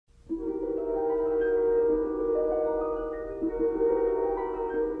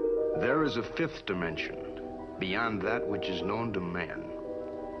there is a fifth dimension, beyond that which is known to man.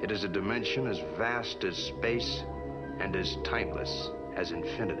 It is a dimension as vast as space and as timeless as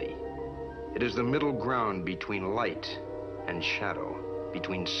infinity. It is the middle ground between light and shadow,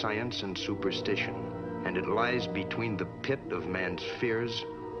 between science and superstition, and it lies between the pit of man's fears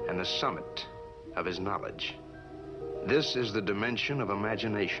and the summit of his knowledge. This is the dimension of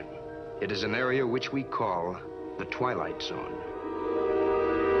imagination. It is an area which we call the Twilight Zone.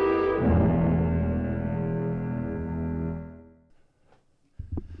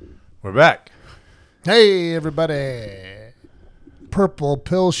 We're back. Hey, everybody. Purple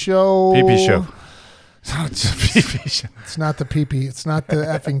Pill Show. PP show. PP show. It's not the PP. It's not the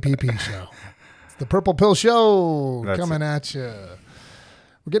effing PP show. It's the Purple Pill Show. That's coming it. at you.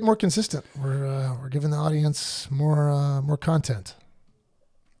 We're getting more consistent. We're giving the audience more content.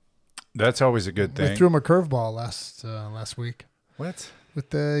 That's always a good thing. We threw him a curveball last week What?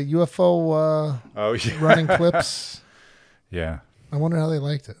 with the UFO Oh, yeah. running clips. Yeah. I wonder how they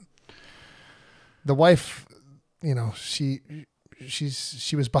liked it. The wife, you know, she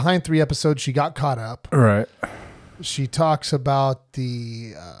was behind 3 episodes. She got caught up. All right. She talks about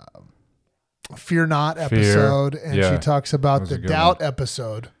the Fear Not episode, and Yeah. she talks about That was the a good Doubt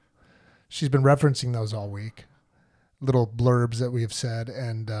episode. She's been referencing those all week, little blurbs that we have said,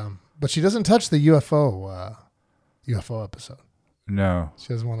 and but she doesn't touch the UFO episode. No. She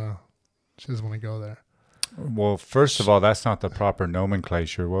doesn't want to go there. Well, first of all, that's not the proper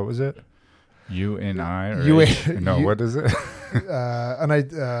nomenclature. What was it? UNI? Or no, U- what is it?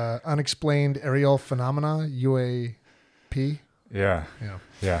 Unexplained aerial phenomena, UAP. Yeah. Yeah.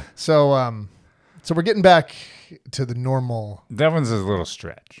 Yeah. So we're getting back to the normal. That one's a little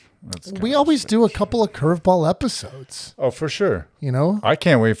stretch. We always do a couple of curveball episodes, Oh, for sure. you know? I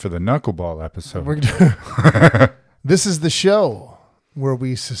can't wait for the knuckleball episode. This is the show where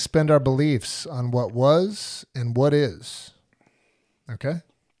we suspend our beliefs on what was and what is. Okay?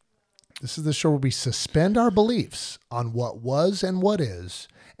 This is the show where we suspend our beliefs on what was and what is,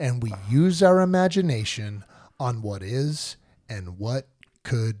 and we use our imagination on what is and what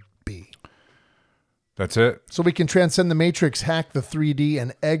could be. That's it. So we can transcend the Matrix, hack the 3D,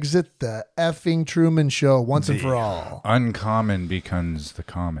 and exit the effing Truman Show once and for all. Uncommon becomes the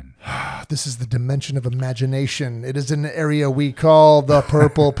common. This is the dimension of imagination. It is an area we call the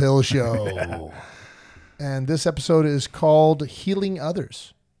Purple Pill Show. And this episode is called Healing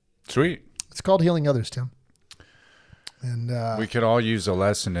Others. Sweet. It's called Healing Others, Tim. And We could all use a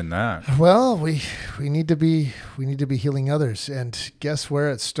lesson in that. well, we need to be healing others. And guess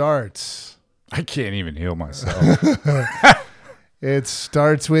where it starts? I can't even heal myself. It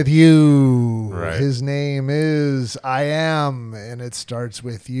starts with you. Right. His name is I Am, and it starts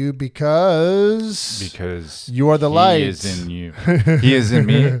with you because you are the light. He is in you. He is in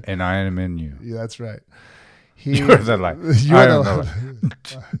me, and I am in you. Yeah, that's right. You're the light. You I are am the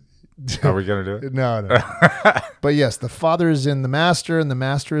the light. Are we going to do it? No. But yes, the Father is in the Master, and the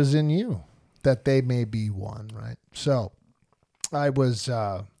Master is in you, that they may be one, right? So I'm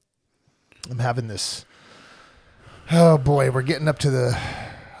having this. Oh boy, we're getting up to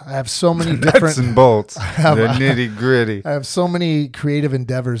I have so many different Nuts and bolts. The have- nitty gritty. I have so many creative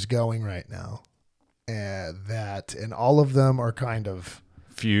endeavors going right now, and all of them are kind of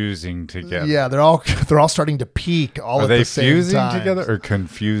Fusing together. yeah, they're all starting to peak all Are at they the same fusing time. together or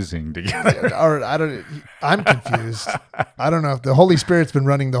confusing together? Or I'm confused. I don't know if the Holy Spirit's been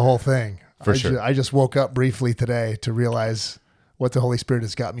running the whole thing. For sure. I just woke up briefly today to realize what the Holy Spirit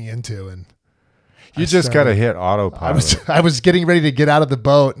has got me into, and You just got to hit autopilot. I was getting ready to get out of the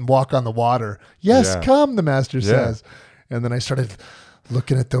boat and walk on the water. Yes, Yeah. come, the Master says. And then I started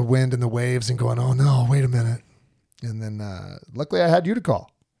looking at the wind and the waves and going, oh no, wait a minute. And then luckily I had you to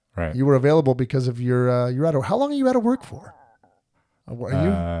call. Right. You were available because of you're out of, how long are you out of work for? Are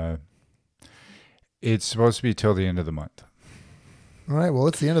you? It's supposed to be till the end of the month. All right, well,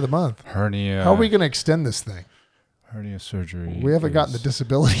 it's the end of the month. Hernia. How are we going to extend this thing? Hernia surgery. We haven't gotten the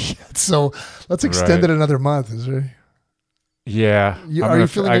disability yet, so let's extend Right. it another month. Is there? Yeah. Are you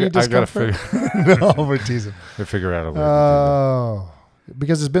feeling any discomfort? No, we're teasing. Figure out a way. Oh,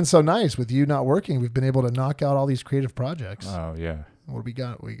 because it's been so nice with you not working. We've been able to knock out all these creative projects. Oh yeah. What do we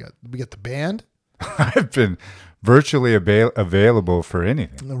got? We got the band. I've been virtually available for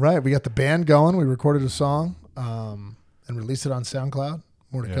anything. Right. We got the band going. We recorded a song and released it on SoundCloud.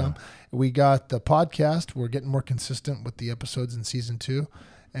 More to Yeah. come. We got the podcast. We're getting more consistent with the episodes in season 2.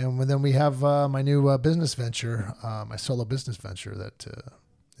 And then we have my new business venture, my solo business venture that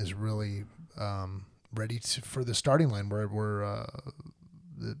is really ready for the starting line where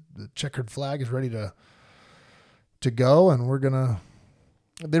the checkered flag is ready to go. And we're going to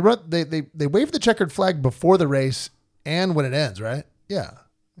They wave the checkered flag before the race and when it ends, right? Yeah.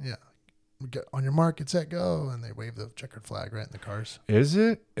 Get on your mark, get set, go, and they wave the checkered flag right in the cars. Is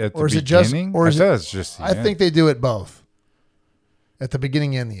it at the Or is it beginning? just? Or is I it? thought it's just. The I end. think they do it both. At the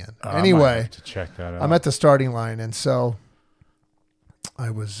beginning and the end. I might Anyway, have to check that out. I'm at the starting line, and so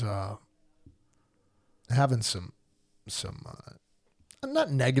I was having some not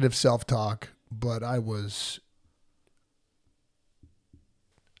negative self-talk, but I was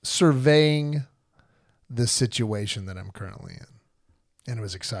surveying the situation that I'm currently in, and it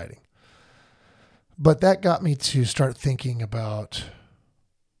was exciting. But that got me to start thinking about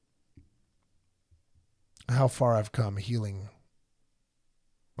how far I've come healing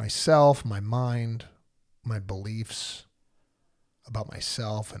myself, my mind, my beliefs about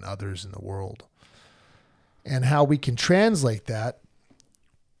myself and others in the world, and how we can translate that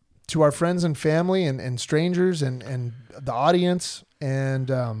to our friends and family and strangers and the audience. And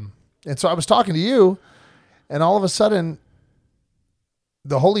so I was talking to you, and all of a sudden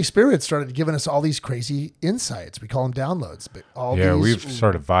the Holy Spirit started giving us all these crazy insights. We call them downloads, but we've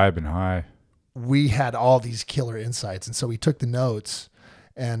started vibing high. We had all these killer insights. And so we took the notes,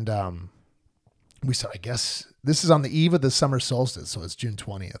 and we said, I guess this is on the eve of the summer solstice. So it's June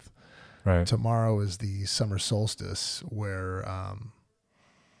 20th. Right. Tomorrow is the summer solstice, where,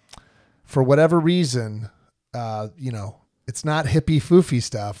 for whatever reason, it's not hippie foofy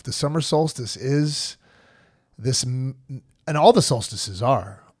stuff. The summer solstice is this, and all the solstices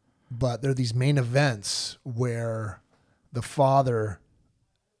are, but there are these main events where the Father,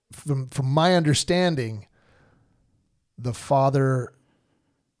 from my understanding, the Father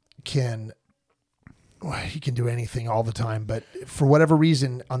he can do anything all the time, but for whatever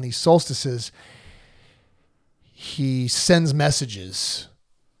reason on these solstices, he sends messages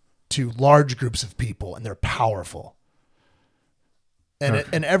to large groups of people, and they're powerful. And Okay.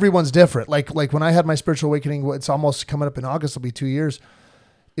 and everyone's different. Like when I had my spiritual awakening, it's almost coming up in August. It'll be 2 years.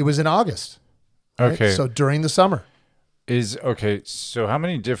 It was in August. Right? Okay. So during the summer. So how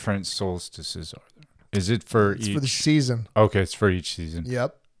many different solstices are there? Is it for It's each? for the season. Okay, it's for each season.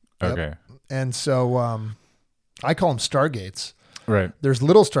 Yep. Okay. And so I call them stargates. Right. There's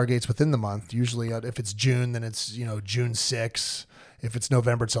little stargates within the month. Usually if it's June, then it's, June 6. If it's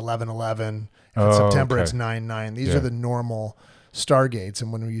November, it's 11/11. If it's September, okay. it's 9/9. These Yeah. are the normal stargates.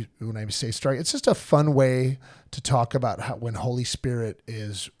 And when I say stargate, it's just a fun way to talk about how when Holy Spirit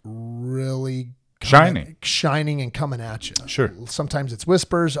is really shining and coming at you. Sure. Sometimes it's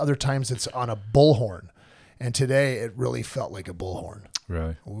whispers. Other times it's on a bullhorn. And today it really felt like a bullhorn.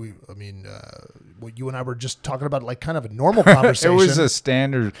 Really. What you and I were just talking about, like kind of a normal conversation. It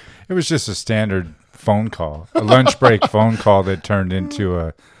was just a standard phone call, a lunch break phone call that turned into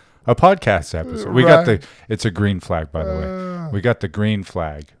a podcast episode. We got it's a green flag, by the way. We got the green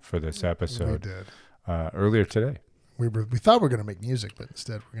flag for this episode. We did. Earlier today. We thought we were going to make music, but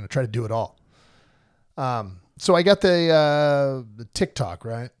instead we're going to try to do it all. So I got the TikTok,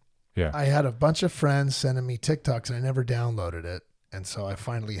 right? Yeah. I had a bunch of friends sending me TikToks, and I never downloaded it. And so I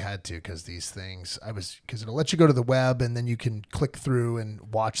finally had to, because it'll let you go to the web, and then you can click through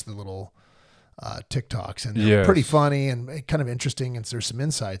and watch the little TikToks, and they're pretty funny and kind of interesting, and there's some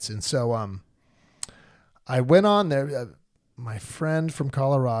insights. And so I went on there. My friend from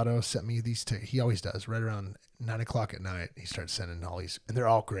Colorado sent me these. He always does right around 9:00 at night. He starts sending all these, and they're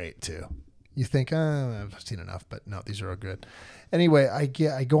all great too. You think, I've seen enough, but no, these are all good. Anyway, I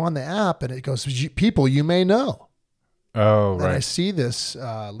go on the app, and it goes, people you may know. Oh, right. And I see this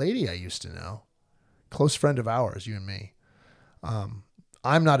lady I used to know, close friend of ours, you and me.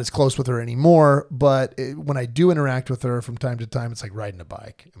 I'm not as close with her anymore, but when I do interact with her from time to time, it's like riding a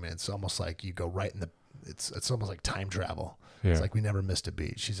bike. I mean, it's almost like you go right in it's almost like time travel. Yeah. It's like we never missed a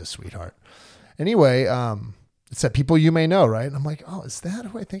beat. She's a sweetheart. Anyway, it said people you may know, right? And I'm like, oh, is that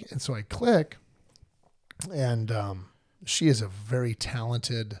who I think? And so I click, and she is a very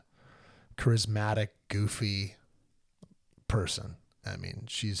talented, charismatic, goofy person. I mean,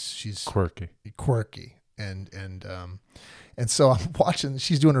 she's quirky, and so I'm watching.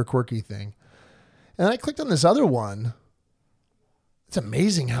 She's doing her quirky thing, and I clicked on this other one. It's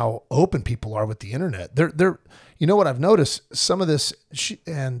amazing how open people are with the internet. They're you know what I've noticed? Some of this,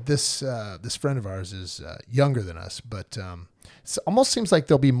 this friend of ours is younger than us, but it almost seems like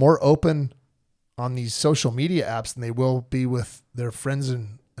they'll be more open on these social media apps than they will be with their friends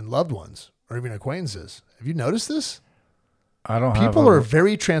and loved ones or even acquaintances. Have you noticed this? People are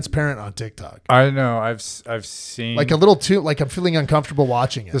very transparent on TikTok. I know. I've seen like a little too. Like I'm feeling uncomfortable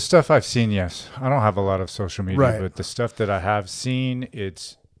watching it. The stuff I've seen. Yes, I don't have a lot of social media, Right. but the stuff that I have seen,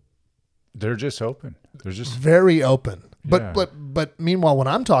 They're just open. They're just very open. Yeah. But meanwhile, when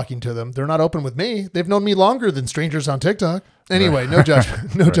I'm talking to them, they're not open with me. They've known me longer than strangers on TikTok. Anyway, no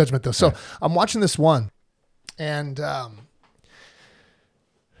judgment, no judgment though. So I'm watching this one, and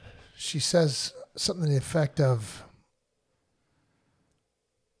she says something to the effect of,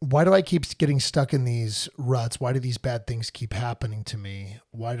 why do I keep getting stuck in these ruts? Why do these bad things keep happening to me?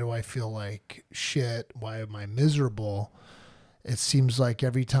 Why do I feel like shit? Why am I miserable? It seems like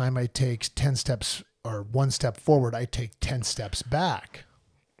every time I take 10 steps or 1 step forward, I take 10 steps back.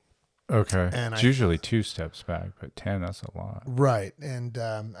 okay. And It's usually 2 steps back, but 10, that's a lot. Right. And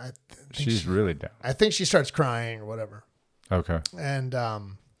She's really down. I think she starts crying or whatever. Okay. And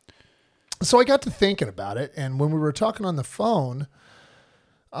so I got to thinking about it. And when we were talking on the phone,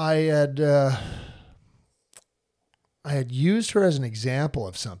 I had used her as an example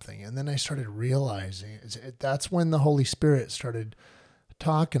of something. And then I started realizing that's when the Holy Spirit started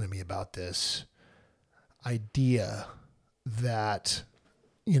talking to me about this idea that,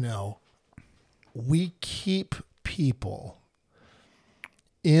 we keep people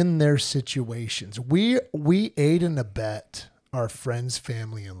in their situations. We aid and abet our friends,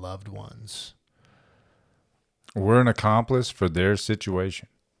 family, and loved ones. We're an accomplice for their situation.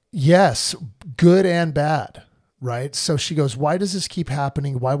 Yes, good and bad, right? So she goes, why does this keep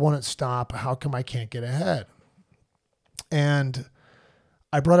happening? Why won't it stop? How come I can't get ahead? And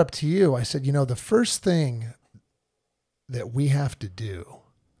I brought up to you, I said, the first thing that we have to do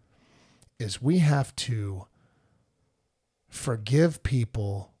is we have to forgive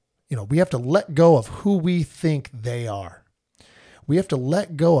people. We have to let go of who we think they are. We have to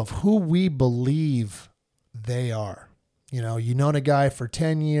let go of who we believe they are. You've known a guy for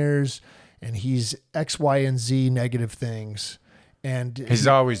 10 years and he's X, Y, and Z negative things. And he's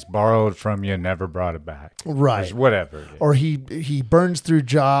always borrowed from you and never brought it back. Right. Or whatever it is. Or he burns through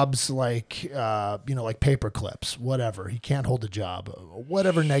jobs like, like paper clips, whatever. He can't hold a job,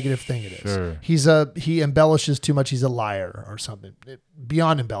 whatever negative thing it is. Sure. He embellishes too much. He's a liar or something.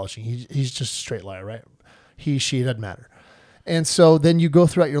 Beyond embellishing. He's just a straight liar, right? He, she, it doesn't matter. And so then you go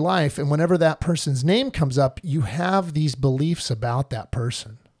throughout your life, and whenever that person's name comes up, you have these beliefs about that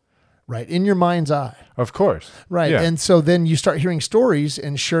person, right? In your mind's eye. Of course. Right. Yeah. And so then you start hearing stories,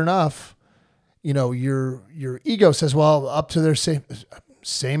 and sure enough, your ego says, well, up to their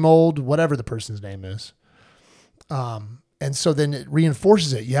same old, whatever the person's name is. And so then it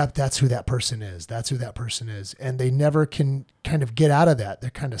reinforces it. Yep, that's who that person is. That's who that person is. And they never can kind of get out of that. They're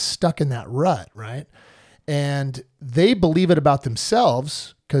kind of stuck in that rut, right? And they believe it about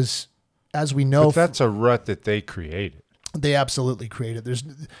themselves because, as we know, but that's a rut that they created. They absolutely created.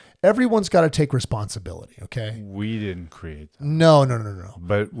 Everyone's got to take responsibility. Okay. We didn't create them. No.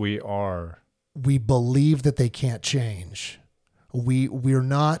 But we are. We believe that they can't change. We're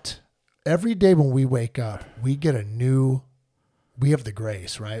not. Every day when we wake up, we have the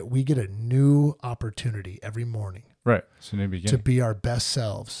grace, right? We get a new opportunity every morning. Right. It's a new beginning. To be our best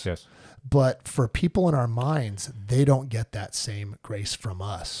selves. Yes. But for people in our minds, they don't get that same grace from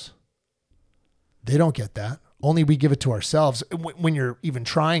us. They don't get that. Only we give it to ourselves when you're even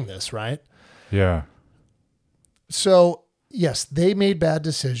trying this, right? Yeah. So, yes, they made bad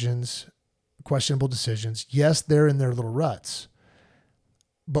decisions, questionable decisions. Yes, they're in their little ruts.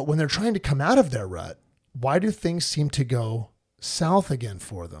 But when they're trying to come out of their rut, why do things seem to go south again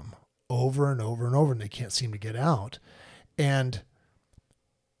for them over and over and over, and they can't seem to get out? And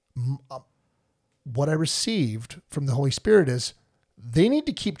what I received from the Holy Spirit is they need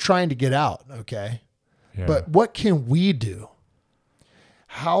to keep trying to get out. Okay. Yeah. But what can we do?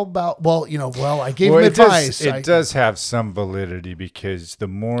 How about, I gave them advice. It does have some validity because the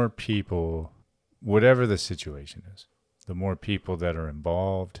more people, whatever the situation is, the more people that are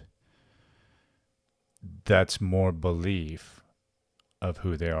involved, that's more belief of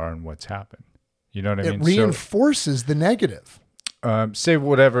who they are and what's happened. You know what I mean? It reinforces the negative. Say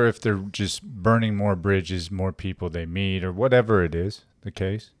whatever, if they're just burning more bridges, more people they meet, or whatever it is, the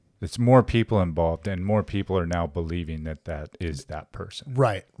case. It's more people involved, and more people are now believing that is that person.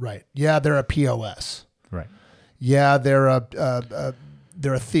 Right. Yeah, they're a POS. Right. Yeah, they're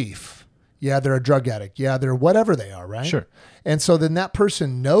a thief. Yeah, they're a drug addict. Yeah, they're whatever they are, right? Sure. And so then that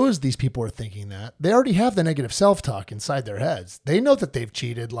person knows these people are thinking that. They already have the negative self-talk inside their heads. They know that they've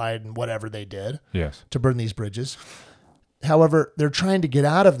cheated, lied, and whatever they did to burn these bridges. However, they're trying to get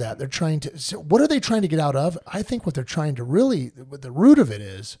out of that. So what are they trying to get out of? I think what they're trying to what the root of it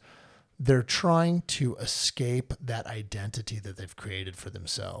is, they're trying to escape that identity that they've created for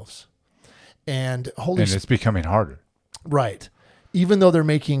themselves. And it's becoming harder. Right. Even though they're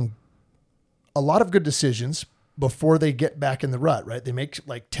making a lot of good decisions, before they get back in the rut, right? They make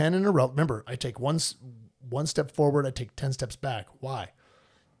like 10 in a row. Remember, I take one step forward, I take 10 steps back. Why?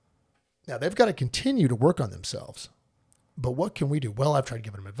 Now they've got to continue to work on themselves. But what can we do? Well, I've tried to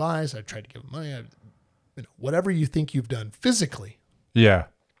give them advice. I've tried to give them money. Whatever you think you've done physically. Yeah.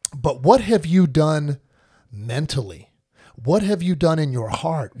 But what have you done mentally? What have you done in your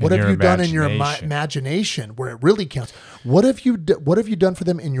heart? What have you done in your imagination where it really counts? What have you done for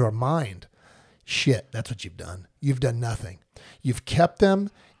them in your mind? Shit, that's what you've done. You've done nothing. You've kept them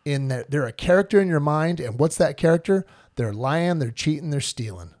in there. They're a character in your mind. And what's that character? They're lying, they're cheating, they're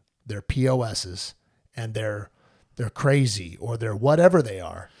stealing. They're POSs, and they're crazy, or they're whatever they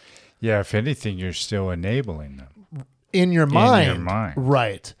are. Yeah, if anything, you're still enabling them. In your mind. In your mind.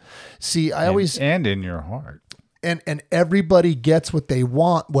 Right. See, and in your heart. And everybody gets what they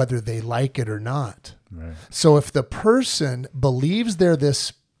want, whether they like it or not. Right. So if the person believes they're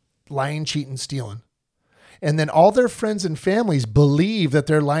this lying, cheating, stealing, and then all their friends and families believe that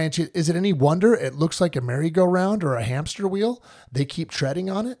they're lying, cheating, is it any wonder it looks like a merry-go-round or a hamster wheel? They keep treading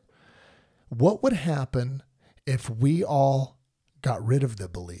on it. What would happen if we all got rid of the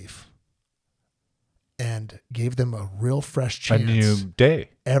belief and gave them a real fresh chance? A new day.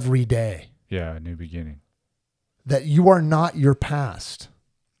 Every day. Yeah, a new beginning. That you are not your past.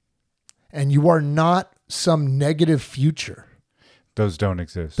 And you are not some negative future. Those don't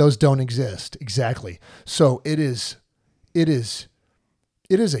exist. Those don't exist. Exactly. So it is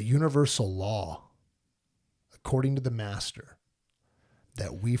a universal law, according to the master,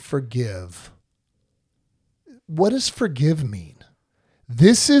 that we forgive. What does forgive mean?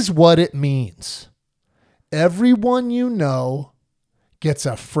 This is what it means. Everyone you know gets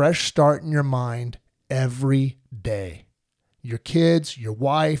a fresh start in your mind every day. Your kids, your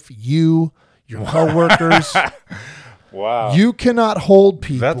wife, your coworkers. Wow. You cannot hold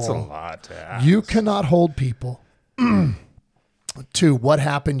people. That's a lot to ask. You cannot hold people to what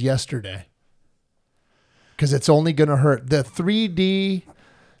happened yesterday, because it's only going to hurt. The 3D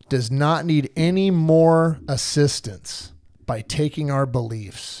does not need any more assistance by taking our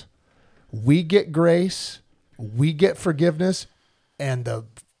beliefs. We get grace, we get forgiveness, and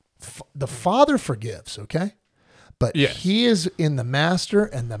the Father forgives, okay? But yes. He is in the Master,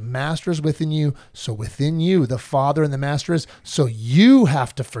 and the Master is within you. So within you, the Father and the Master is. So you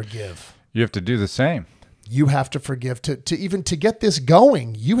have to forgive. You have to do the same. You have to forgive. To get this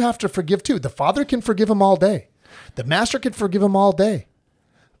going, you have to forgive too. The Father can forgive him all day. The Master can forgive him all day.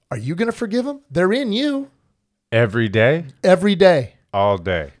 Are you going to forgive him? They're in you. Every day? Every day. All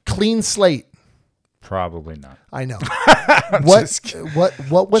day. Clean slate. Probably not. I know.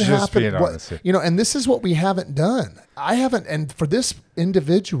 What would happen? Being honest. And this is what we haven't done. I haven't. And for this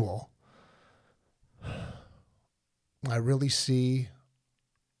individual, I really see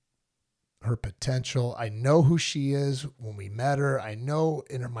her potential. I know who she is when we met her. I know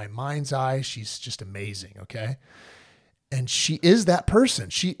in my mind's eye, she's just amazing. Okay. And she is that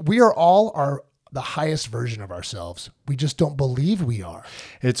person. We are all the highest version of ourselves. We just don't believe we are.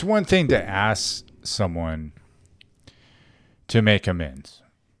 It's one thing to ask someone to make amends.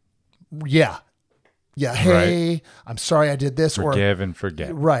 Yeah. Yeah. Hey, right. I'm sorry I did this. Forgive and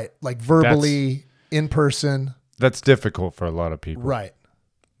forget. Right. Like verbally, in person. That's difficult for a lot of people. Right.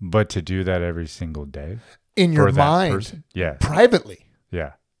 But to do that every single day. In your mind. Yeah. Privately.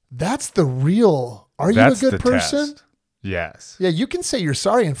 Yeah. That's the real. Are you a good person? Test. Yes. Yeah. You can say you're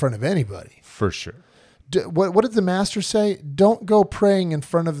sorry in front of anybody. For sure. What did the Master say? Don't go praying in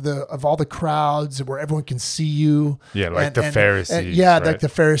front of all the crowds where everyone can see you. Yeah, like the Pharisees. Right? Like the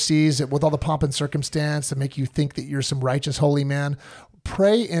Pharisees with all the pomp and circumstance to make you think that you're some righteous holy man.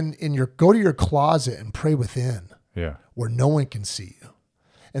 Pray go to your closet and pray within. Yeah. Where no one can see you.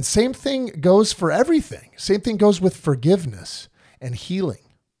 And same thing goes for everything. Same thing goes with forgiveness and healing.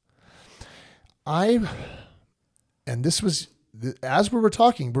 And this was, as we were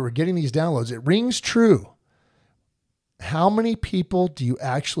talking, we were getting these downloads. It rings true. How many people do you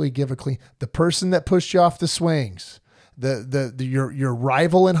actually give a clean? The person that pushed you off the swings, your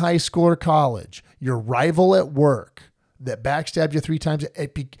rival in high school or college, your rival at work that backstabbed you 3 times,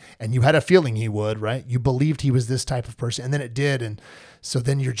 and you had a feeling he would, right? You believed he was this type of person, and then it did, and so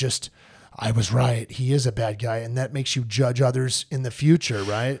then you're just, I was right. He is a bad guy. And that makes you judge others in the future,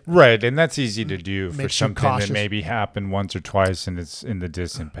 right? Right. And that's easy to do for something that cautious. maybe happened once or twice and it's in the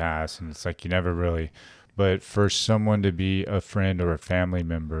distant past. And it's like you never really. But for someone to be a friend or a family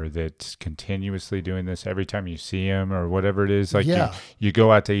member that's continuously doing this every time you see him or whatever it is, like you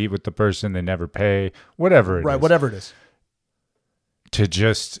go out to eat with the person, they never pay, whatever it is. Right. Whatever it is. To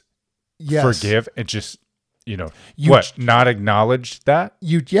just forgive and just not acknowledge that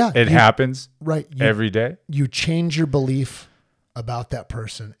it happens right every day. You change your belief about that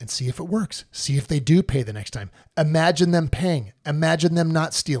person and see if it works. See if they do pay the next time. Imagine them paying. Imagine them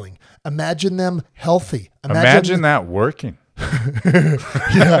not stealing. Imagine them healthy. Imagine that working.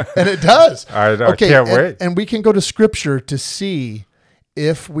 Yeah, and it does. I can't wait. And we can go to scripture to see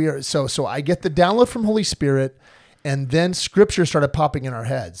if we are. So I get the download from Holy Spirit, and then scripture started popping in our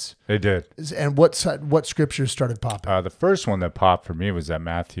heads. They did. And what scriptures started popping? The first one that popped for me was at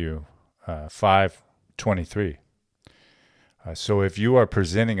Matthew 5:23. So if you are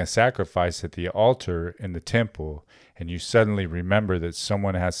presenting a sacrifice at the altar in the temple and you suddenly remember that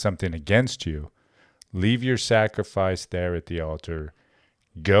someone has something against you, leave your sacrifice there at the altar,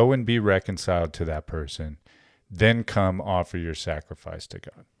 go and be reconciled to that person, then come offer your sacrifice to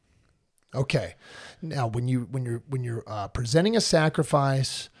God. Okay. Now, when you're presenting a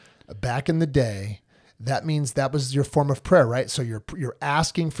sacrifice back in the day, that means that was your form of prayer, right? So you're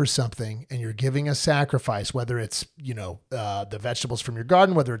asking for something and you're giving a sacrifice, whether it's, the vegetables from your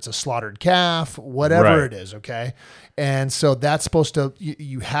garden, whether it's a slaughtered calf, whatever it is. Okay. And so that's supposed to,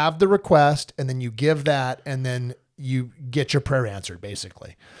 you have the request and then you give that and then you get your prayer answered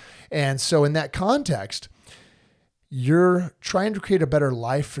basically. And so in that context, you're trying to create a better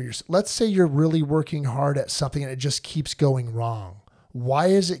life for yourself. Let's say you're really working hard at something and it just keeps going wrong. Why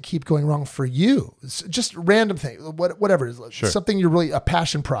does it keep going wrong for you? It's just random thing, whatever. Sure. Something you're really, a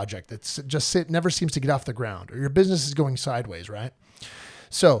passion project that's just never seems to get off the ground, or your business is going sideways, right?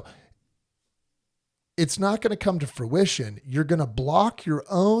 So it's not going to come to fruition. You're going to block your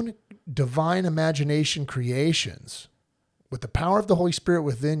own divine imagination creations with the power of the Holy Spirit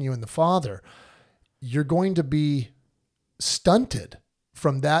within you and the Father. You're going to be stunted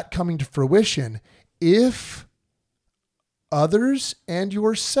from that coming to fruition if others and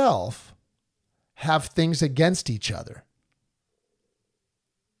yourself have things against each other.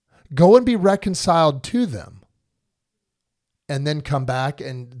 Go and be reconciled to them and then come back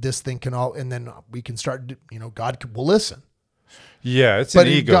and this thing can all, and then we can start, God will listen. Yeah. It's an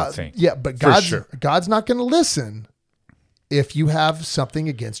ego thing. Yeah. But God's not going to listen if you have something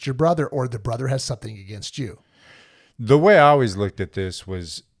against your brother or the brother has something against you. The way I always looked at this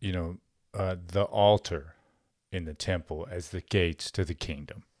was, the altar in the temple as the gates to the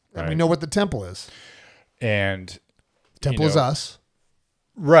kingdom. Right? And we know what the temple is. And temple is us.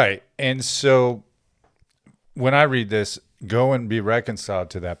 Right. And so when I read this, go and be reconciled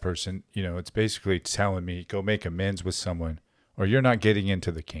to that person, it's basically telling me, go make amends with someone or you're not getting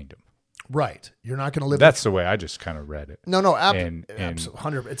into the kingdom. Right. You're not going to live. That's the way I just kind of read it. No, it's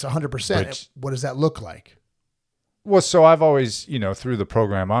 100%. What does that look like? Well, so I've always, through the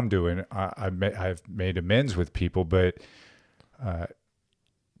program I'm doing, I've made amends with people, but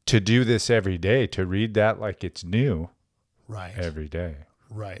to do this every day, to read that like it's new, right, every day,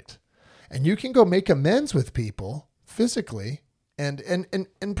 right, and you can go make amends with people physically, and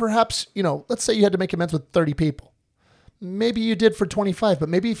perhaps let's say you had to make amends with 30 people, maybe you did for 25, but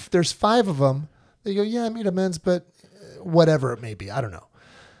maybe if there's 5 of them, they go, yeah, I made amends, but whatever it may be, I don't know.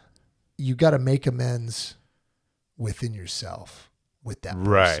 You got to make amends within yourself with that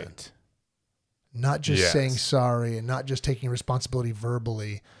person. Right. Not just saying sorry and not just taking responsibility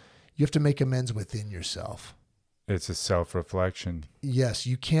verbally. You have to make amends within yourself. It's a self-reflection. Yes.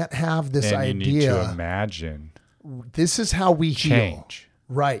 You can't have this idea. And you need to imagine. This is how we change.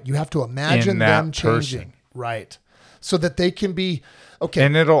 Heal. Right. You have to imagine them changing. Person. Right. So that they can be, okay.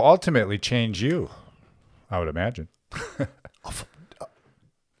 And it'll ultimately change you, I would imagine.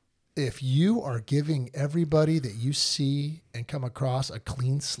 If you are giving everybody that you see and come across a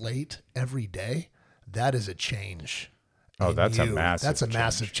clean slate every day, that is a change. Oh, that's a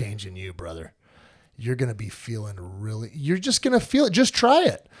massive change in you, brother. You're going to be feeling you're just going to feel it. Just try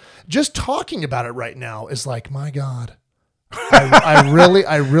it. Just talking about it right now is like, my God, I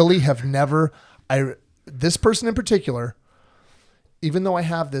really have never, this person in particular, even though I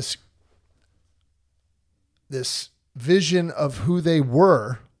have this vision of who they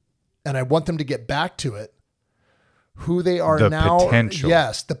were, and I want them to get back to it, who they are now. Potential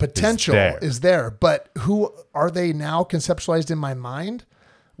yes, the potential is there. But who are they now conceptualized in my mind?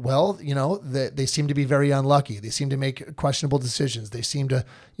 Well, they seem to be very unlucky. They seem to make questionable decisions. They seem to,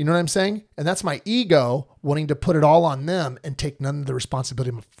 you know what I'm saying? And that's my ego wanting to put it all on them and take none of the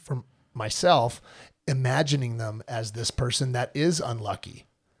responsibility from myself, imagining them as this person that is unlucky.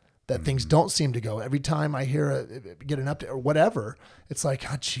 That things don't seem to go. Every time I get an update or whatever, it's like,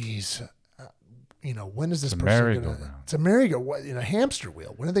 oh, geez, when is this person going to? It's a merry-go-round, hamster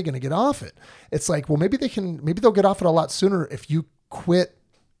wheel. When are they going to get off it? It's like, well, maybe they'll get off it a lot sooner if you quit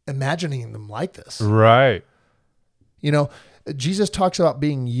imagining them like this. Right. You know, Jesus talks about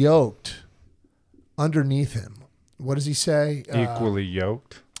being yoked underneath him. What does he say? Equally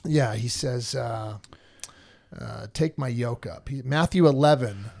yoked. Yeah, he says, take my yoke up. Matthew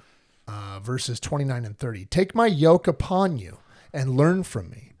 11, verses 29 and 30. Take my yoke upon you and learn from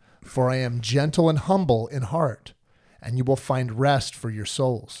me, for I am gentle and humble in heart, and you will find rest for your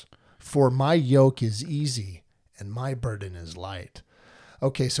souls. For my yoke is easy and my burden is light.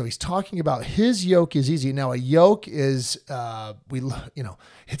 Okay, so he's talking about his yoke is easy. Now, a yoke is,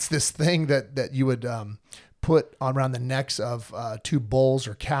 it's this thing that you would put around the necks of two bulls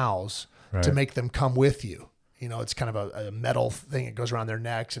or cows to make them come with you. You know, it's kind of a metal thing. It goes around their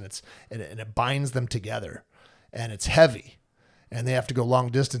necks and it binds them together, and it's heavy, and they have to go long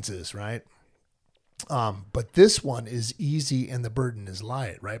distances, right? But this one is easy and the burden is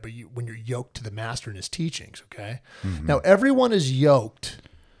light, right? But when you're yoked to the master and his teachings, okay? Mm-hmm. Now, everyone is yoked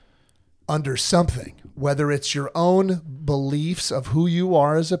under something, whether it's your own beliefs of who you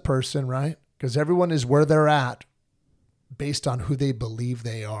are as a person, right? Because everyone is where they're at based on who they believe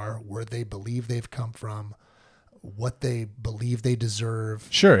they are, where they believe they've come from, what they believe they deserve.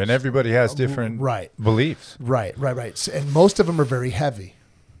 Sure, and everybody has different beliefs. Right. And most of them are very heavy,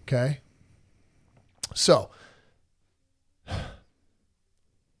 okay? So,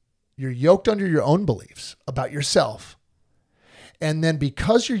 you're yoked under your own beliefs about yourself. And then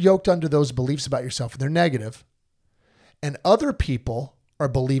because you're yoked under those beliefs about yourself, and they're negative, and other people are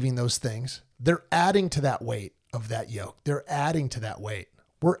believing those things, they're adding to that weight of that yoke. They're adding to that weight.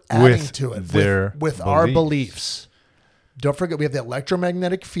 We're adding to it with our beliefs. Don't forget, we have the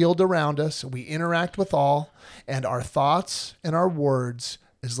electromagnetic field around us. We interact with all, and our thoughts and our words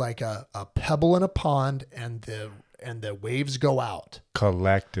is like a pebble in a pond, and the waves go out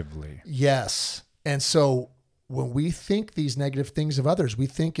collectively. Yes. And so when we think these negative things of others, we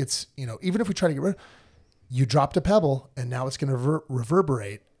think it's, even if we try to get rid of, you dropped a pebble and now it's going to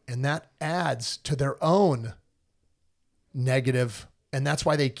reverberate, and that adds to their own negative. And that's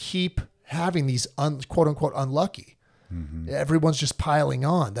why they keep having these quote unquote unlucky. Mm-hmm. Everyone's just piling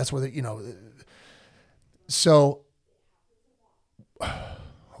on. That's where so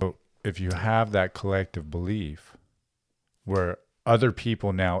if you have that collective belief where other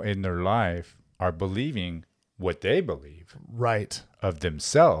people now in their life are believing what they believe of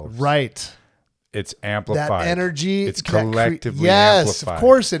themselves, it's amplified. That energy, it's collectively yes, amplified. Of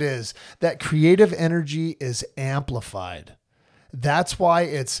course it is. That creative energy is amplified. That's why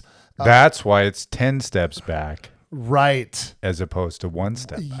it's 10 steps back. Right. As opposed to one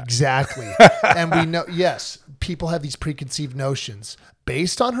step back. Exactly. And we know, yes, people have these preconceived notions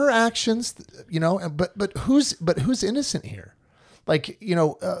based on her actions, but who's innocent here? Like,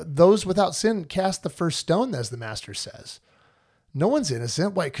 those without sin cast the first stone, as the master says. No one's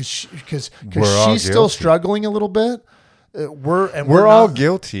innocent. Why? Because she's still struggling a little bit. We're all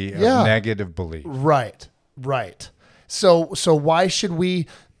guilty of negative belief. Right. So why should we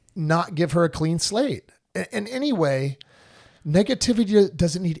not give her a clean slate? And anyway, negativity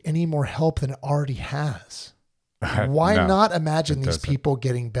doesn't need any more help than it already has. Why not imagine these people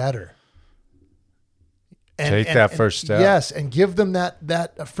getting better? Take that first step. Yes, and give them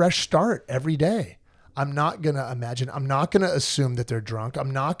that fresh start every day. I'm not going to assume that they're drunk.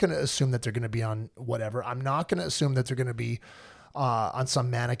 I'm not going to assume that they're going to be on whatever. I'm not going to assume that they're going to be on some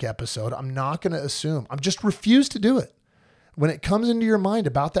manic episode. I'm not going to assume. I'm just refuse to do it. When it comes into your mind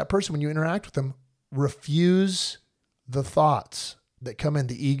about that person, when you interact with them, refuse the thoughts that come in.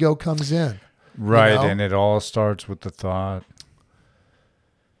 The ego comes in. Right, and it all starts with the thought.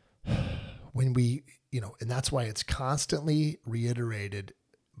 When we, and that's why it's constantly reiterated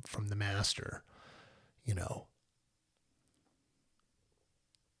from the master,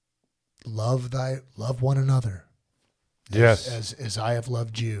 love one another. Yes. As I have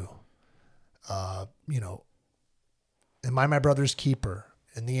loved you. Am I my brother's keeper?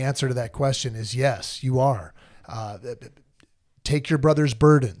 And the answer to that question is yes, you are. Take your brother's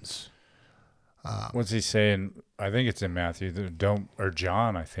burdens. What's he saying? I think it's in Matthew.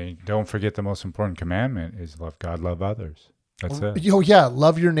 John, I think. Don't forget the most important commandment is love God, love others. That's it. Oh yeah,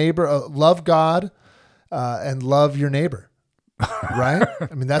 love your neighbor, love God, and love your neighbor. Right?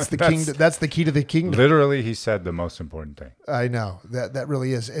 I mean, that's the kingdom. That's the key to the kingdom. Literally, he said the most important thing. I know that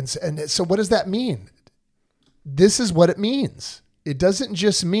really is. And so, what does that mean? This is what it means. It doesn't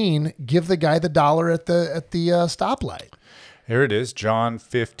just mean give the guy the $1 at the stoplight. Here it is, John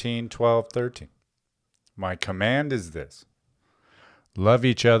 15:12-13. My command is this: love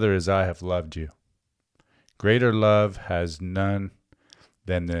each other as I have loved you. Greater love has none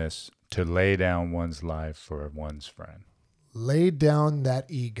than this, to lay down one's life for one's friend. Lay down that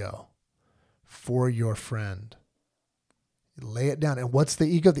ego for your friend. Lay it down. And what's the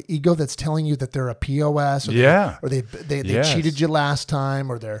ego? The ego that's telling you that they're a POS, or they Yes. cheated you last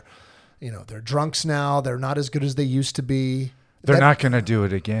time, or they're drunks now. They're not as good as they used to be. They're not going to do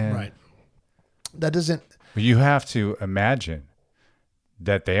it again. Right. That doesn't. You have to imagine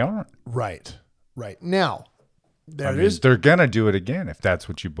that they aren't. Right. Now, They're going to do it again if that's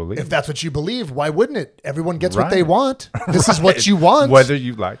what you believe. If that's what you believe, why wouldn't it? Everyone gets what Right. they want. This is what you want. Whether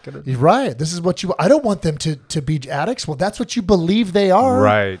you like it or not. Right. This is what you. I don't want them to be addicts. Well, that's what you believe they are.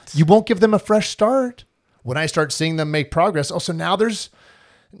 Right. You won't give them a fresh start. When I start seeing them make progress, so now that's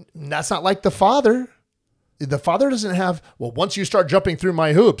not like the Father. The Father doesn't have, well, once you start jumping through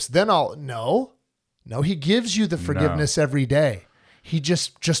my hoops, then No, he gives you the forgiveness every day. He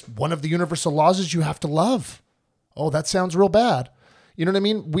just one of the universal laws is you have to love. Oh, that sounds real bad. You know what I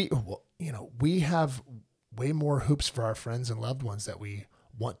mean? We have way more hoops for our friends and loved ones that we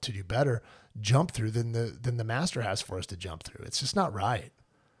want to do better, jump through than the Master has for us to jump through. It's just not right.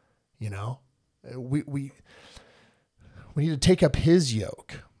 We need to take up his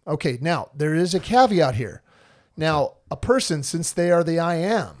yoke. Okay, now there is a caveat here. Now, a person, since they are the I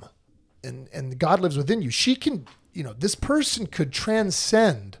am, and God lives within you, she can, this person could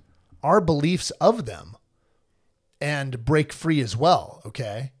transcend our beliefs of them and break free as well.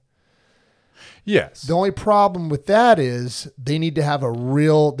 Okay. Yes. The only problem with that is they need to have a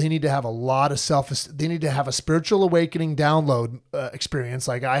lot of they need to have a spiritual awakening download experience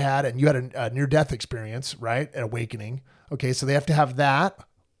like I had, and you had a near-death experience, right? An awakening. Okay. So they have to have that,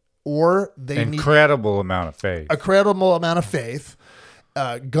 or they need incredible amount of faith,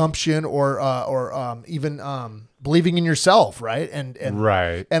 gumption, or even believing in yourself, right? And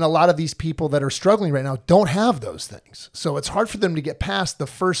right. And a lot of these people that are struggling right now don't have those things, so it's hard for them to get past the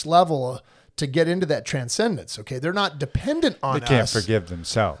first level to get into that transcendence. Okay, they're not dependent on us. They can't forgive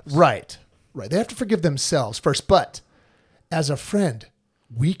themselves. Right. They have to forgive themselves first, but as a friend,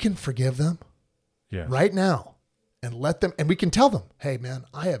 we can forgive them right now. And let them, and we can tell them, hey man,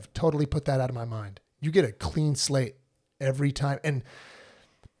 I have totally put that out of my mind. You get a clean slate every time. And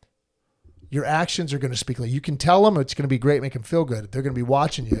your actions are going to speak. Like, you can tell them it's going to be great, make them feel good. They're going to be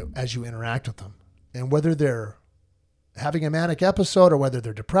watching you as you interact with them. And whether they're having a manic episode, or whether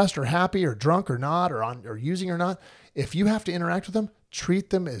they're depressed or happy or drunk or not, or using or not, if you have to interact with them,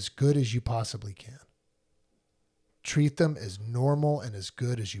 treat them as good as you possibly can. Treat them as normal and as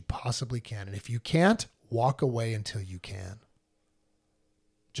good as you possibly can. And if you can't, walk away until you can.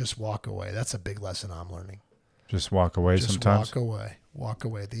 Just walk away. That's a big lesson I'm learning. Just walk away sometimes. Walk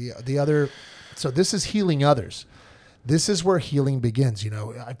away. The other, so this is healing others. This is where healing begins.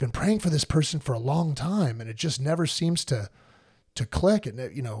 I've been praying for this person for a long time, and it just never seems to click. And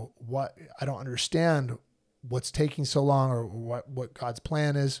what, I don't understand what's taking so long, or what God's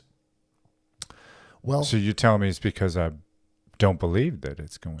plan is. Well, so you're telling me it's because I don't believe that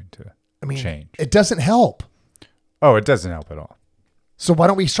it's going to change. It doesn't help. Oh, it doesn't help at all. So why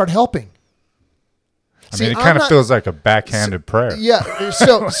don't we start helping? It kind of feels like a backhanded prayer. Yeah.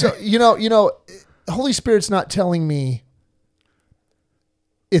 So Holy Spirit's not telling me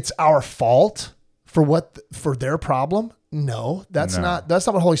it's our fault for their problem. No, that's not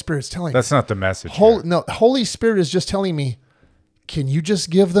what Holy Spirit's telling me. That's not the message. Holy Spirit is just telling me, can you just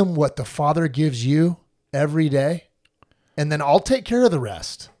give them what the Father gives you every day? And then I'll take care of the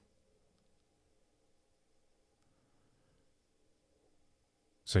rest.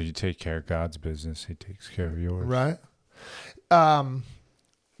 So you take care of God's business, he takes care of yours. Right.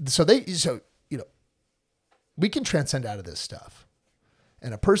 We can transcend out of this stuff,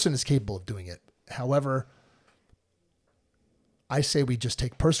 and a person is capable of doing it. However, I say we just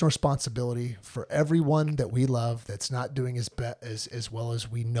take personal responsibility for everyone that we love that's not doing as well as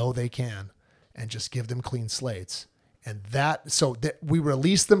we know they can, and just give them clean slates. And so that we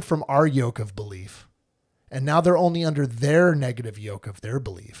release them from our yoke of belief. And now they're only under their negative yoke of their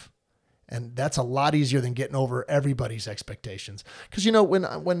belief. And that's a lot easier than getting over everybody's expectations. Because,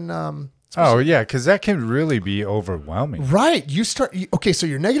 because that can really be overwhelming. Right. So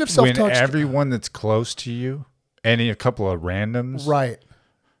your negative self-talk. When everyone that's close to you, a couple of randoms. Right.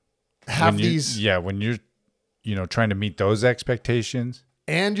 When you're trying to meet those expectations.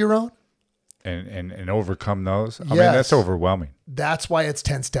 And your own. And overcome those. I mean, that's overwhelming. That's why it's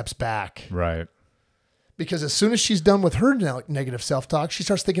 10 steps back. Right. Because as soon as she's done with her negative self-talk, she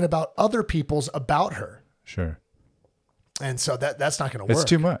starts thinking about other people's about her. Sure. And so that's not going to work. It's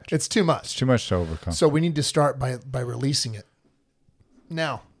too much. It's too much. It's too much to overcome. So we need to start by releasing it.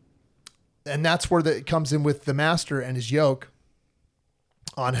 Now, and that's where it comes in with the Master and his yoke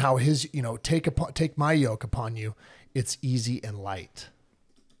on how his, take my yoke upon you. It's easy and light.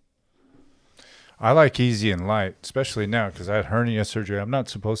 I like easy and light, especially now because I had hernia surgery. I'm not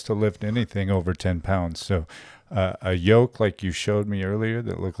supposed to lift anything over 10 pounds. So a yoke like you showed me earlier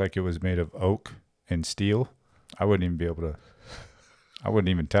that looked like it was made of oak and steel, I wouldn't even be able to. I wouldn't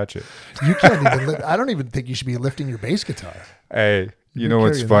even touch it. You can't even lift. I don't even think you should be lifting your bass guitar. Hey, you know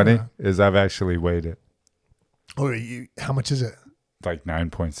what's funny is I've actually weighed it. Oh, how much is it? Like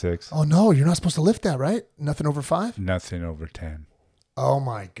 9.6. Oh, no, you're not supposed to lift that, right? Nothing over 5? Nothing over 10. Oh,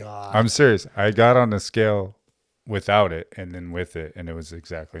 my God. I'm serious. I got on the scale without it and then with it, and it was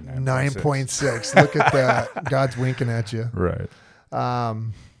exactly 9.6. 9.6. Look at that. God's winking at you. Right.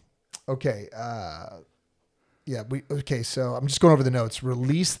 Okay. Yeah. Okay. So I'm just going over the notes.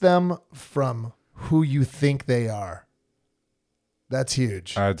 Release them from who you think they are. That's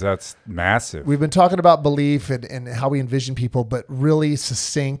huge. That's massive. We've been talking about belief and how we envision people, but really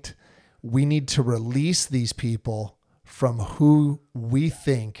succinct, we need to release these people from who we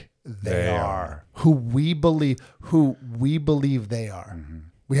think they are, who we believe they are. Mm-hmm.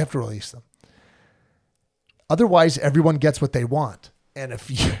 We have to release them. Otherwise, everyone gets what they want. And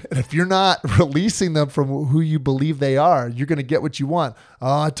if you're not releasing them from who you believe they are, you're going to get what you want.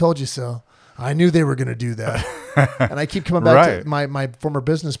 Oh, I told you so. I knew they were going to do that. And I keep coming back to my former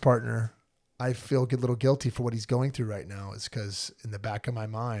business partner. I feel a little guilty for what he's going through right now. It's because in the back of my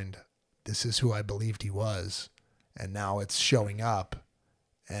mind, this is who I believed he was. And now it's showing up.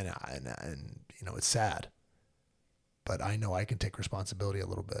 And you know, it's sad. But I know I can take responsibility a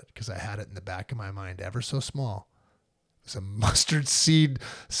little bit because I had it in the back of my mind, ever so small. It's a mustard seed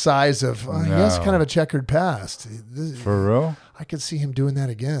size of, he has kind of a checkered past. For real? I could see him doing that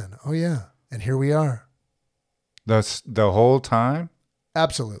again. Oh, yeah. And here we are. That's the whole time?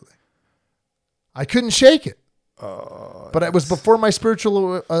 Absolutely. I couldn't shake it. But it was before my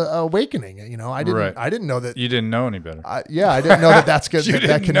spiritual awakening. You know, I didn't know that. You didn't know any better. I didn't know that that's good. You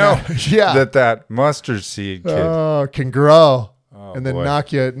that didn't know that mustard seed can grow and then boy.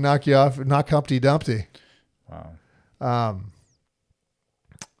 knock you off, knock Humpty Dumpty. Wow.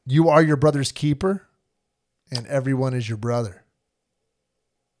 You are your brother's keeper, and everyone is your brother.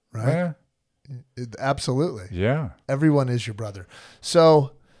 Right? Yeah. Absolutely. Yeah. Everyone is your brother.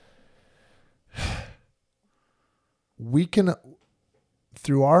 So we can,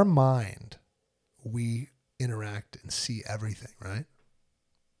 through our mind, we interact and see everything, right?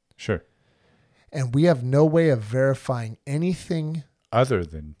 Sure. And we have no way of verifying anything other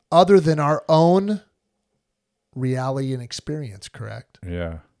than our own reality and experience, correct?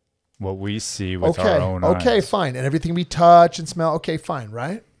 Yeah. What we see with our own eyes. Okay, fine. And everything we touch and smell, okay, fine,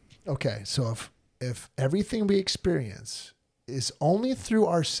 right? Okay, so if everything we experience is only through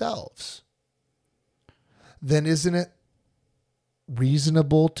ourselves, then isn't it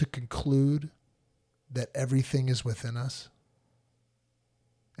reasonable to conclude that everything is within us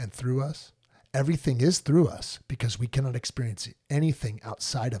and through us? Everything is through us because we cannot experience anything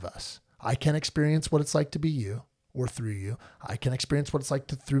outside of us. I can't experience what it's like to be you or through you. I can experience what it's like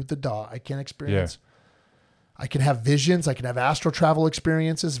through the dog. I can't experience. Yeah. I can have visions. I can have astral travel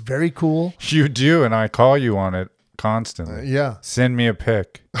experiences. Very cool. You do, and I call you on it constantly. Yeah. Send me a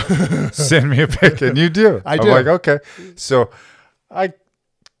pic. Send me a pic, and you do. I'm like, okay. So I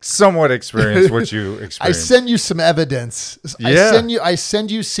somewhat experience what you experience. I send you some evidence. Yeah. I send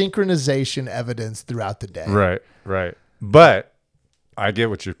you synchronization evidence throughout the day. Right. But I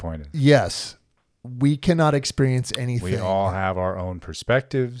get what you're pointing. Yes. We cannot experience anything. We all have our own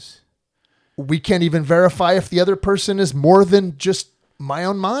perspectives. We can't even verify if the other person is more than just my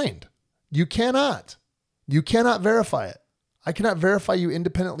own mind. You cannot verify it. I cannot verify you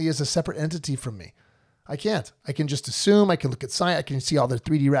independently as a separate entity from me. I can't. I can just assume. I can look at science. I can see all the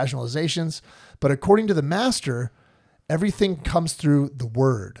 3D rationalizations. But according to the master, everything comes through the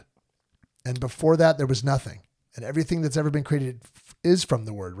word. And before that, there was nothing. And everything that's ever been created is from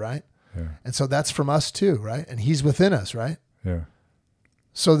the word, right? Yeah. And so that's from us too, right? And he's within us, right? Yeah.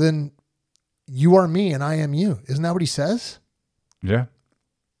 So then you are me and I am you. Isn't that what he says? Yeah.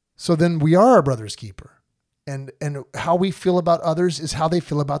 So then we are our brother's keeper. And how we feel about others is how they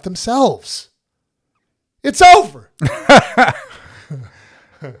feel about themselves. It's over.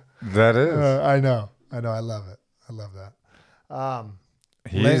 That is. I know. I love it. I love that.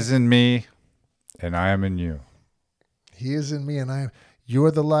 He is in me and I am in you. He is in me and I am. You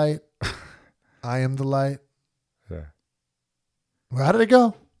are the light. I am the light. Yeah. Well, how did it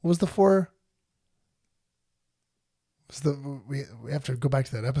go? What was the 4? We have to go back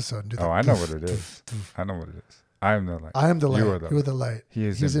to that episode and do that. I know what it is. I know what it is. I am the light. I am the light. You are the light.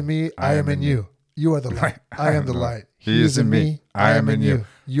 He's in me. I am in you. You are the light. I am the light. He is in me. I am in you.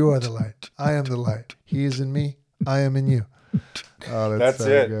 You are the light. I am the light. He is in me. I am in you. Oh, that's so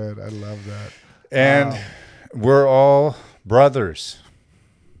it. Good. I love that. And we're all brothers.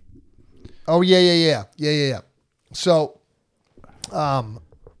 Oh yeah. So, no.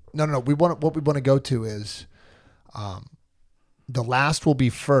 What we want to go to is, the last will be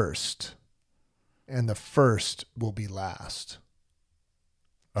first, and the first will be last.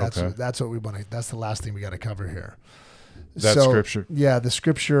 That's what we want to. That's the last thing we got to cover here. That's scripture. Yeah, the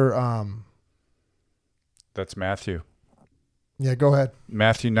scripture. That's Matthew. Yeah, go ahead.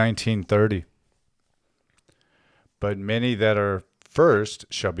 Matthew 19:30. But many that are first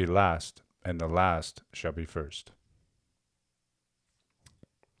shall be last, and the last shall be first.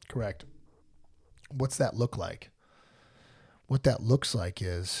 Correct. What's that look like? What that looks like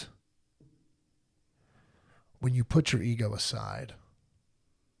is when you put your ego aside.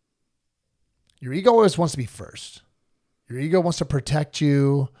 Your ego always wants to be first. Your ego wants to protect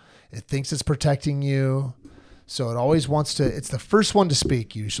you. It thinks it's protecting you. So it always wants to, it's the first one to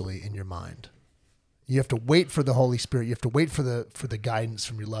speak usually in your mind. You have to wait for the Holy Spirit. You have to wait for the guidance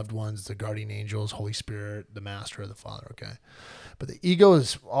from your loved ones, the guardian angels, Holy Spirit, the Master, or the Father, okay? But the ego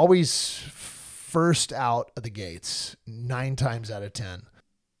is always first out of the gates, 9 times out of 10.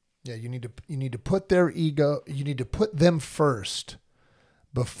 Yeah, you need to put their ego, you need to put them first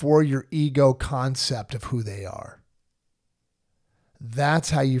before your ego concept of who they are. That's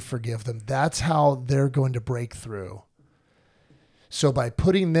how you forgive them. That's how they're going to break through. So by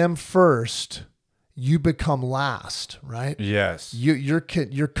putting them first, you become last, right? Yes.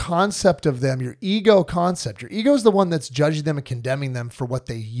 Your concept of them, your ego concept, your ego is the one that's judging them and condemning them for what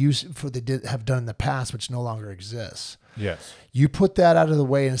they have done in the past, which no longer exists. Yes. You put that out of the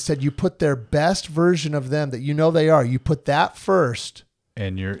way, and instead you put their best version of them that you know they are. You put that first,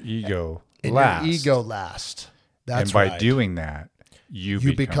 and your ego and last. Your ego last. That's and by right. doing that,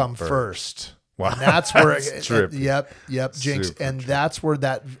 you become first. Wow. And that's where That's yep, Jinx. Super and trippy. that's where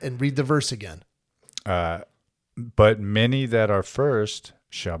that, and read the verse again. But many that are first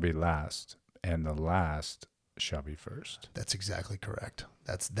shall be last, and the last shall be first. That's exactly correct.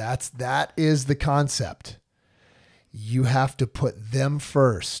 That is the concept. You have to put them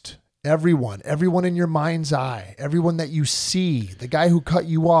first. Everyone in your mind's eye, everyone that you see, the guy who cut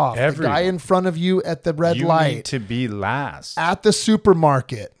you off, the guy in front of you at the red light. You need to be last. At the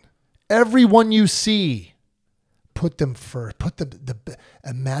supermarket, everyone you see, put them first.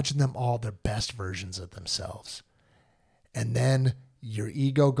 Imagine them all their best versions of themselves. And then your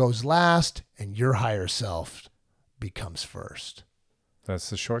ego goes last and your higher self becomes first.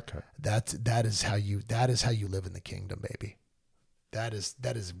 That's the shortcut. That is how you live in the kingdom, baby. That is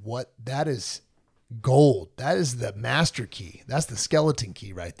gold. That is the master key. That's the skeleton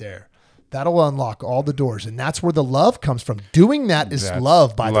key right there. That'll unlock all the doors. And that's where the love comes from. Doing that is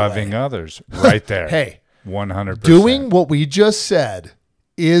love, by the way. Loving others right there. Hey, 100%. doing what we just said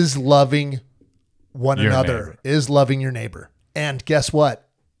is loving one another, neighbor. Is loving your neighbor. And guess what?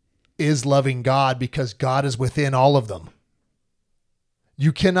 Is loving God, because God is within all of them.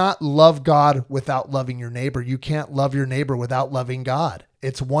 You cannot love God without loving your neighbor. You can't love your neighbor without loving God.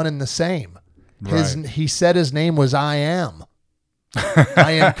 It's one and the same. Right. He said his name was I am.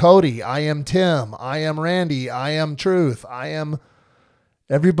 I am Cody. I am Tim. I am Randy. I am Truth. I am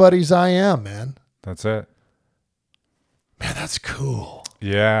everybody's I am, man. That's it. Man, that's cool.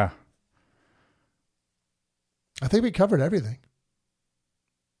 Yeah. I think we covered everything.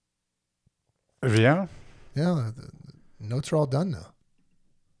 Yeah. Yeah, the notes are all done now.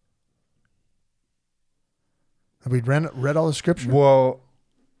 Have we read all the scripture? Well,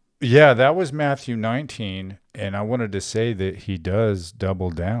 yeah, that was Matthew 19, and I wanted to say that he does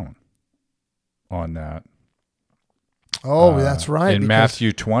double down on that. Oh, that's right. In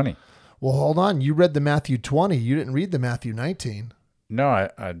Matthew 20. Well, hold on. You read the Matthew 20. You didn't read the Matthew 19. No,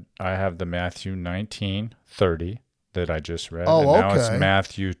 I have the Matthew 19:30 that I just read. Oh, and now okay. it's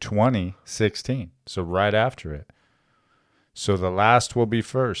Matthew 20:16. So right after it. So the last will be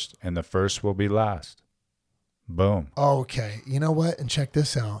first, and the first will be last. Boom. Okay. You know what? And check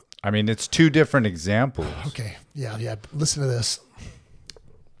this out. I mean, it's 2 different examples. Okay. Yeah. Listen to this.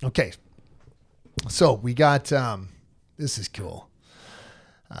 Okay. So we got, this is cool.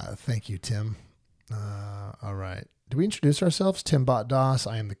 Thank you, Tim. All right. Do we introduce ourselves? Tim Bot Das.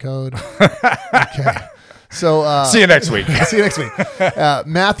 I am the code. Okay. So, See you next week. see you next week.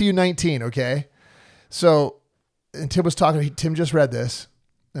 Matthew 19. Okay. So, and Tim was talking, Tim just read this.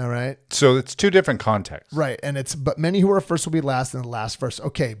 All right. So it's 2 different contexts. Right. And but many who are first will be last, and the last first.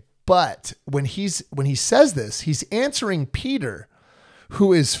 Okay. But when he says this, he's answering Peter,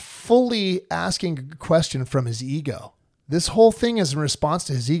 who is fully asking a question from his ego. This whole thing is in response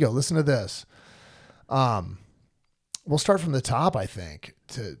to his ego. Listen to this. we'll start from the top, I think,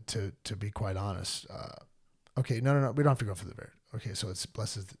 to be quite honest. Okay, no. We don't have to go for the very. Okay, so it's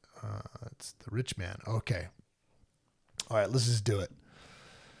blesses. It's the rich man. Okay. All right, let's just do it.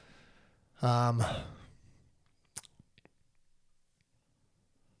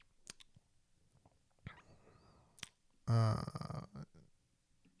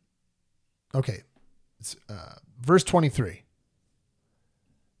 Okay, it's verse 23.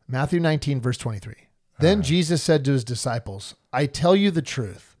 Matthew 19, verse 23. Then Jesus said to his disciples, I tell you the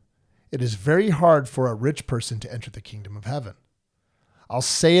truth. It is very hard for a rich person to enter the kingdom of heaven. I'll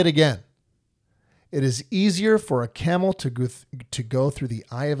say it again. It is easier for a camel to go through the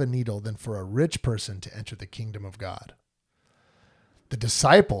eye of a needle than for a rich person to enter the kingdom of God. The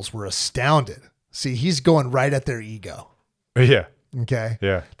disciples were astounded. See, he's going right at their ego. Yeah. Okay.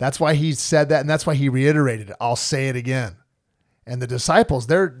 Yeah. That's why he said that. And that's why he reiterated it. I'll say it again. And the disciples,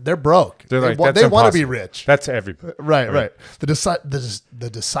 they're broke. They're like, they want to be rich. That's everybody. Right. The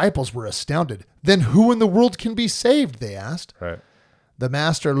disciples were astounded. Then who in the world can be saved? They asked. Right. The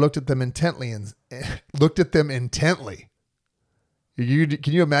master looked at them intently. Can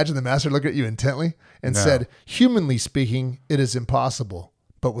you imagine the master looking at you intently and said, humanly speaking, it is impossible,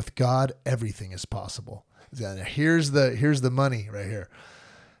 but with God, everything is possible. Here's the money right here.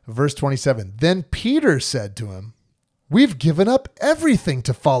 Verse 27. Then Peter said to him, we've given up everything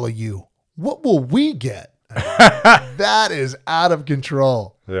to follow you. What will we get? That is out of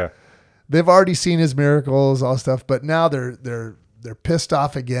control. Yeah. They've already seen his miracles, all stuff, but now they're pissed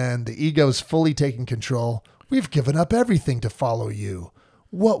off again. The ego's fully taking control. We've given up everything to follow you.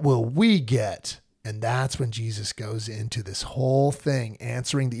 What will we get? And that's when Jesus goes into this whole thing,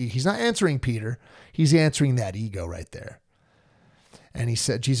 answering the ego. He's not answering Peter. He's answering that ego right there. And he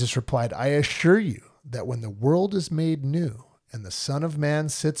said, Jesus replied, I assure you that when the world is made new and the Son of Man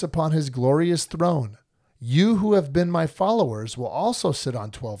sits upon his glorious throne, you who have been my followers will also sit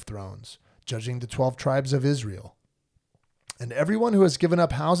on 12 thrones, judging the 12 tribes of Israel. And everyone who has given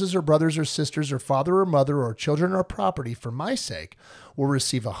up houses or brothers or sisters or father or mother or children or property for my sake will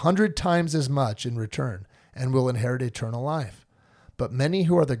receive 100 times as much in return and will inherit eternal life. But many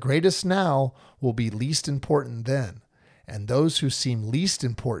who are the greatest now will be least important then, and those who seem least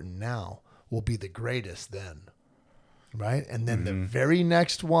important now will be the greatest then. Right? And then the very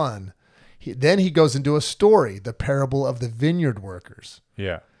next one, then he goes into a story, the parable of the vineyard workers.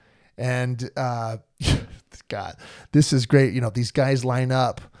 Yeah. And God, this is great. You know, these guys line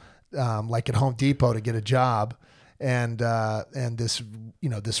up like at Home Depot to get a job, and this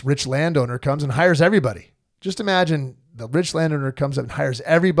rich landowner comes and hires everybody. Just imagine the rich landowner comes up and hires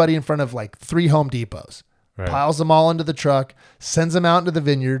everybody in front of like 3 Home Depots, right. Piles them all into the truck, sends them out into the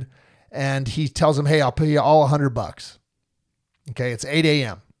vineyard, and he tells them, "Hey, I'll pay you all $100." Okay, it's 8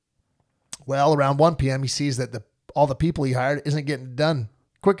 a.m. Well, around 1 p.m., he sees that all the people he hired isn't getting done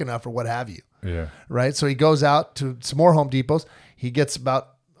quick enough or what have you. Yeah. Right. So he goes out to some more Home Depots. He gets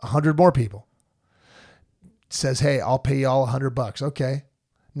about 100 more people. Says, hey, I'll pay you all $100. Okay.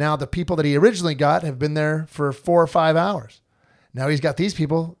 Now the people that he originally got have been there for 4 or 5 hours. Now he's got these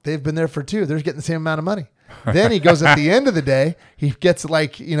people. They've been there for 2. They're getting the same amount of money. Then he goes at the end of the day, he gets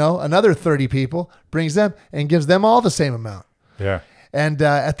another 30 people, brings them and gives them all the same amount. Yeah. And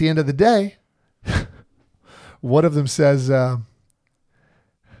at the end of the day, one of them says,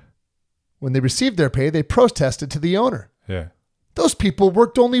 when they received their pay, they protested to the owner. Yeah. Those people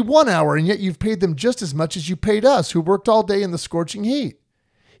worked only 1 hour, and yet you've paid them just as much as you paid us, who worked all day in the scorching heat.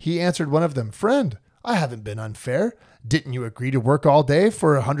 He answered one of them, friend, I haven't been unfair. Didn't you agree to work all day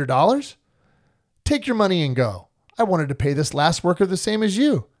for $100? Take your money and go. I wanted to pay this last worker the same as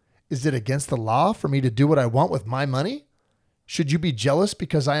you. Is it against the law for me to do what I want with my money? Should you be jealous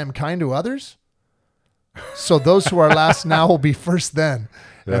because I am kind to others? So those who are last now will be first then.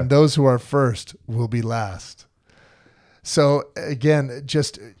 Yeah. And those who are first will be last. So again,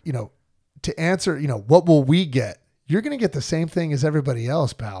 just, to answer, what will we get? You're going to get the same thing as everybody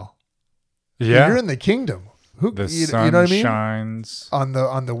else, pal. Yeah. You're in the kingdom. The sun you know what I mean? Shines on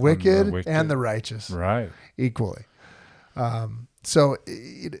the wicked and the righteous. Right. Equally. So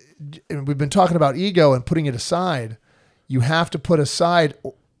we've been talking about ego and putting it aside. You have to put aside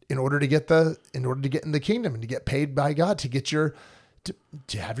in order to get in the kingdom and to get paid by God, to get to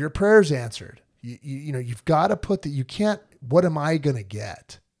have your prayers answered. You've got to put that. You can't, what am I going to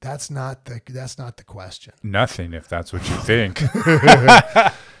get? That's not the question. Nothing, if that's what you think.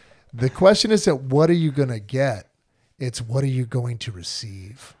 The question isn't what are you going to get? It's what are you going to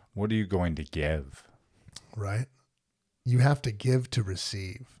receive? What are you going to give? Right? You have to give to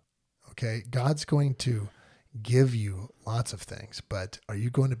receive. Okay? God's going to give you lots of things, but are you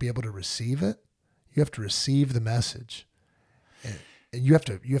going to be able to receive it? You have to receive the message, and you have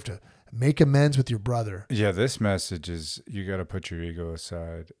to make amends with your brother. Yeah, this message is you got to put your ego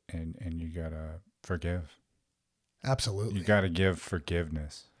aside and you got to forgive. Absolutely. You got to give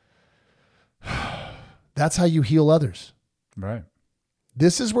forgiveness. That's how you heal others. Right.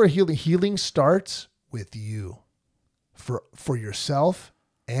 This is where healing starts with you, for yourself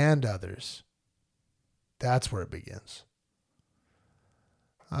and others. That's where it begins.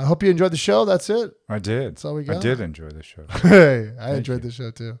 I hope you enjoyed the show. That's it. I did. That's all we got. I did enjoy the show. Hey, I Thank enjoyed you. the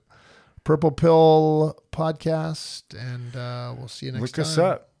show too. Purple Pill Podcast, and we'll see you next Look time. us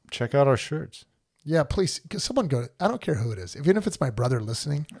up. Check out our shirts. Yeah, please. Someone go. I don't care who it is. Even if it's my brother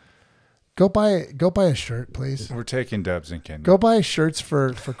listening, go buy a shirt, please. We're taking Dubs and Kendall. Go buy shirts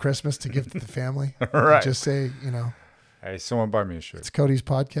for Christmas to give to the family. Right. Just say, Hey, someone buy me a shirt. it's Cody's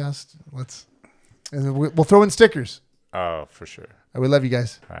podcast. And then we'll throw in stickers. Oh, for sure. We love you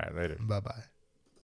guys. All right, later. Bye-bye.